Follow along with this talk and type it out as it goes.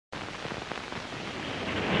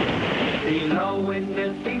Below in the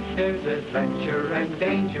deep there's adventure and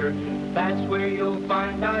danger. That's where you'll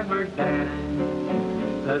find Diver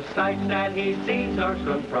Dan. The sights that he sees are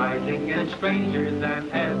surprising and stranger than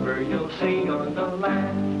ever you'll see on the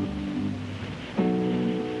land.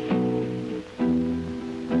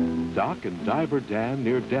 Doc and Diver Dan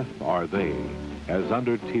near death are they, as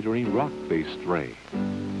under Teetering Rock they stray.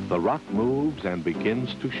 The rock moves and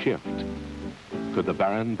begins to shift. Could the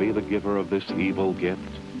Baron be the giver of this evil gift?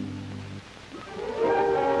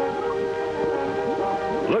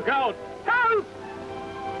 Look out! Help!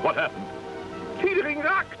 What happened? Teetering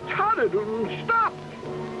Rock tottered and stopped.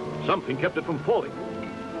 Something kept it from falling.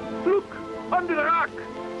 Look, under the rock.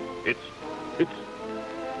 It's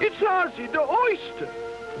Ozzie the Oyster.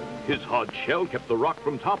 his hard shell kept the rock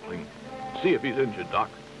from toppling. See if he's injured, Doc.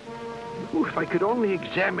 Ooh, if I could only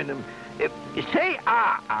examine him. Say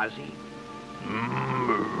Ozzie.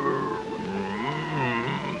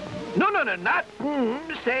 No, not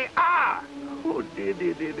say Oh, dear.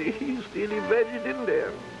 He's still embedded in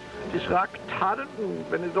there. This rock tottered, and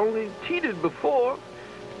when it only teetered before,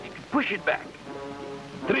 you could push it back.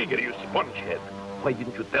 Trigger, you spongehead. Why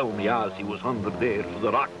didn't you tell me Ozzie was under there so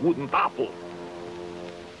the rock wouldn't topple?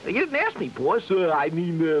 You didn't ask me, boss.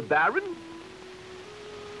 Baron.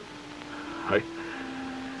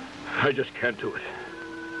 I just can't do it.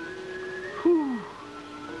 Whew.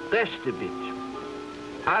 Rest a bit.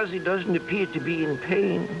 Ozzie doesn't appear to be in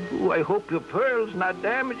pain. Ooh, I hope your pearl's not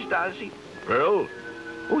damaged, Ozzie. Pearl?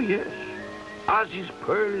 Oh, yes. Ozzie's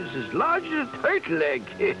pearl is as large as a turtle egg.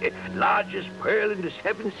 Largest pearl in the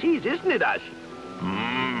 7 seas, isn't it, Ozzie?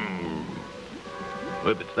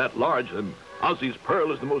 Well, if it's that large, then Ozzie's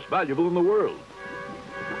pearl is the most valuable in the world.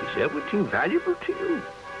 Is everything valuable to you?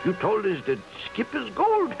 You told us that Skipper's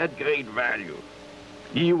gold had great value.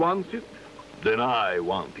 He wants it, then I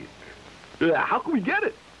want it. How can we get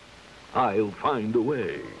it? I'll find a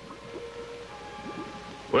way.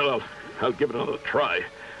 Well, I'll give it another try.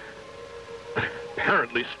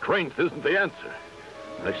 Apparently, strength isn't the answer.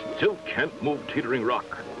 I still can't move Teetering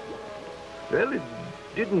Rock. Well, it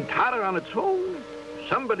didn't totter on its own.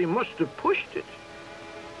 Somebody must have pushed it.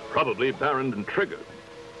 Probably Baron and Trigger.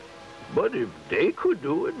 But if they could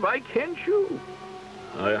do it, why can't you?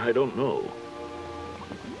 I don't know.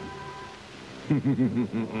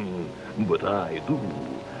 But I do.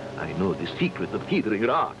 I know the secret of Teetering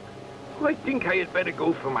Rock. I think I had better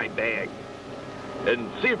go for my bag.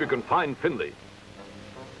 And see if you can find Finley.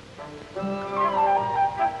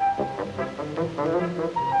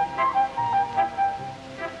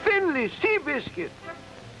 Finley, Seabiscuit!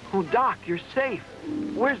 Oh, Doc, you're safe.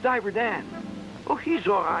 Where's Diver Dan? Oh, he's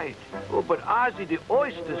all right. Oh, but Ozzie the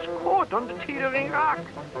Oyster's caught on the Teetering Rock.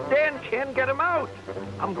 Dan can't get him out.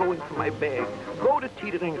 I'm going for my bag. Go to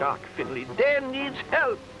Teetering Rock, Finley. Dan needs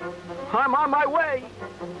help. I'm on my way.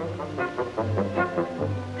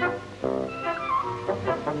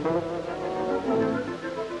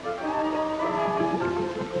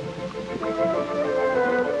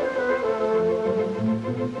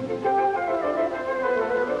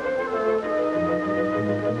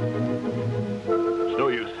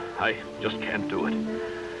 I just can't do it.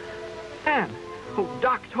 Dan, oh,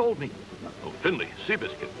 Doc told me. Oh, Finley,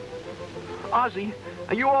 Seabiscuit. Ozzie,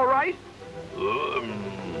 are you all right?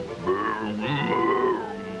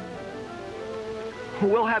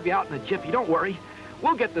 We'll have you out in a jiffy, don't worry.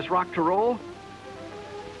 We'll get this rock to roll.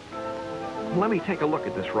 Let me take a look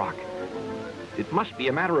at this rock. It must be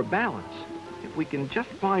a matter of balance. If we can just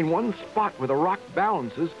find one spot where the rock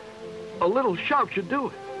balances, a little shout should do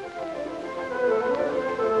it.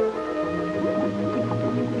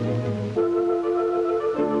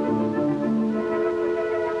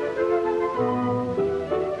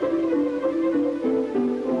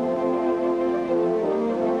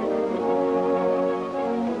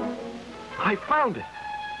 I found it.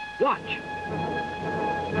 Watch.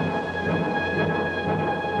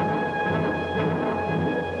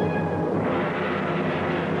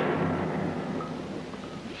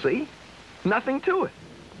 See? Nothing to it.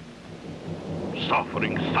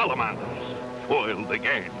 Suffering salamanders. Foiled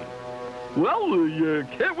again. Well, you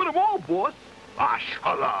can't win them all, boss. Ah,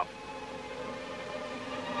 shut up.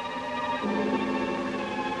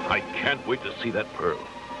 I can't wait to see that pearl.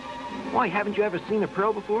 Why, haven't you ever seen a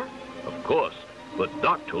pearl before? Of course, but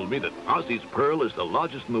Doc told me that Ozzie's pearl is the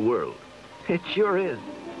largest in the world. It sure is.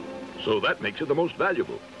 So that makes it the most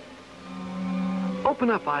valuable. Open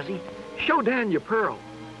up, Ozzie. Show Dan your pearl.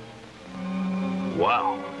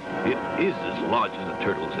 Wow, it is as large as a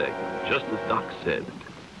turtle's egg, just as Doc said.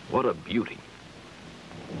 What a beauty.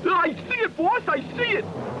 I see it, boss, I see it.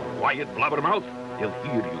 Quiet, blabbermouth. He'll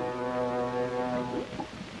hear you.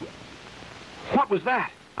 What was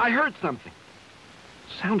that? I heard something.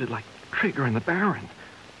 Sounded like Trigger and the Baron.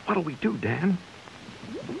 What'll we do, Dan?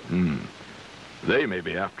 They may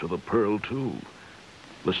be after the pearl, too.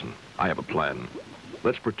 Listen, I have a plan.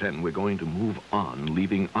 Let's pretend we're going to move on,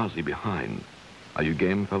 leaving Ozzie behind. Are you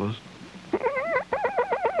game, fellows?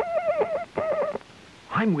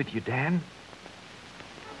 I'm with you, Dan.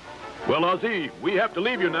 Well, Ozzie, we have to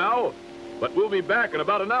leave you now, but we'll be back in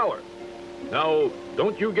about an hour. Now,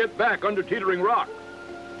 don't you get back under Teetering Rock.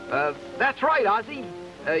 That's right, Ozzie.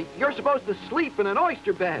 You're supposed to sleep in an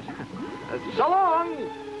oyster bed. So long.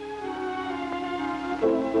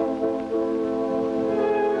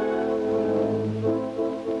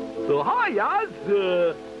 So, hi,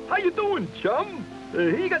 Oz. How you doing, chum?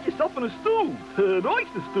 Here you got yourself in a stew. An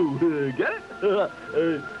oyster stew. Get it?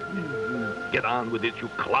 Get on with it, you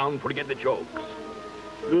clown, forget the jokes.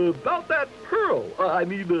 About that pearl.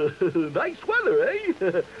 Nice weather,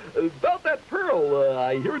 eh? About that pearl,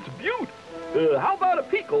 I hear it's a beaut. How about a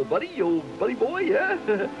peek, old buddy? Old buddy boy, yeah?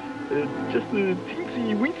 Just a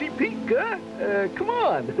teensy-weensy peek, huh? Come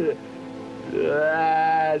on.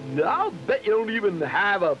 I'll bet you don't even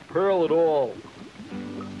have a pearl at all.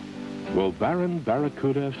 Will Baron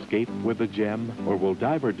Barracuda escape with the gem, or will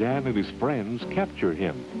Diver Dan and his friends capture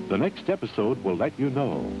him? The next episode will let you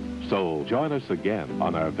know. So join us again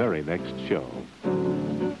on our very next show.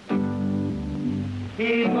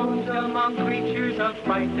 He moves among creatures of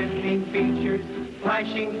frightening features,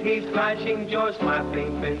 flashing teeth, flashing jaws,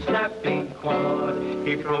 slapping fins, snapping claws.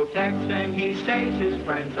 He protects and he saves his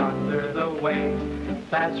friends under the waves.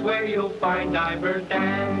 That's where you'll find Diver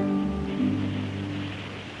Dan.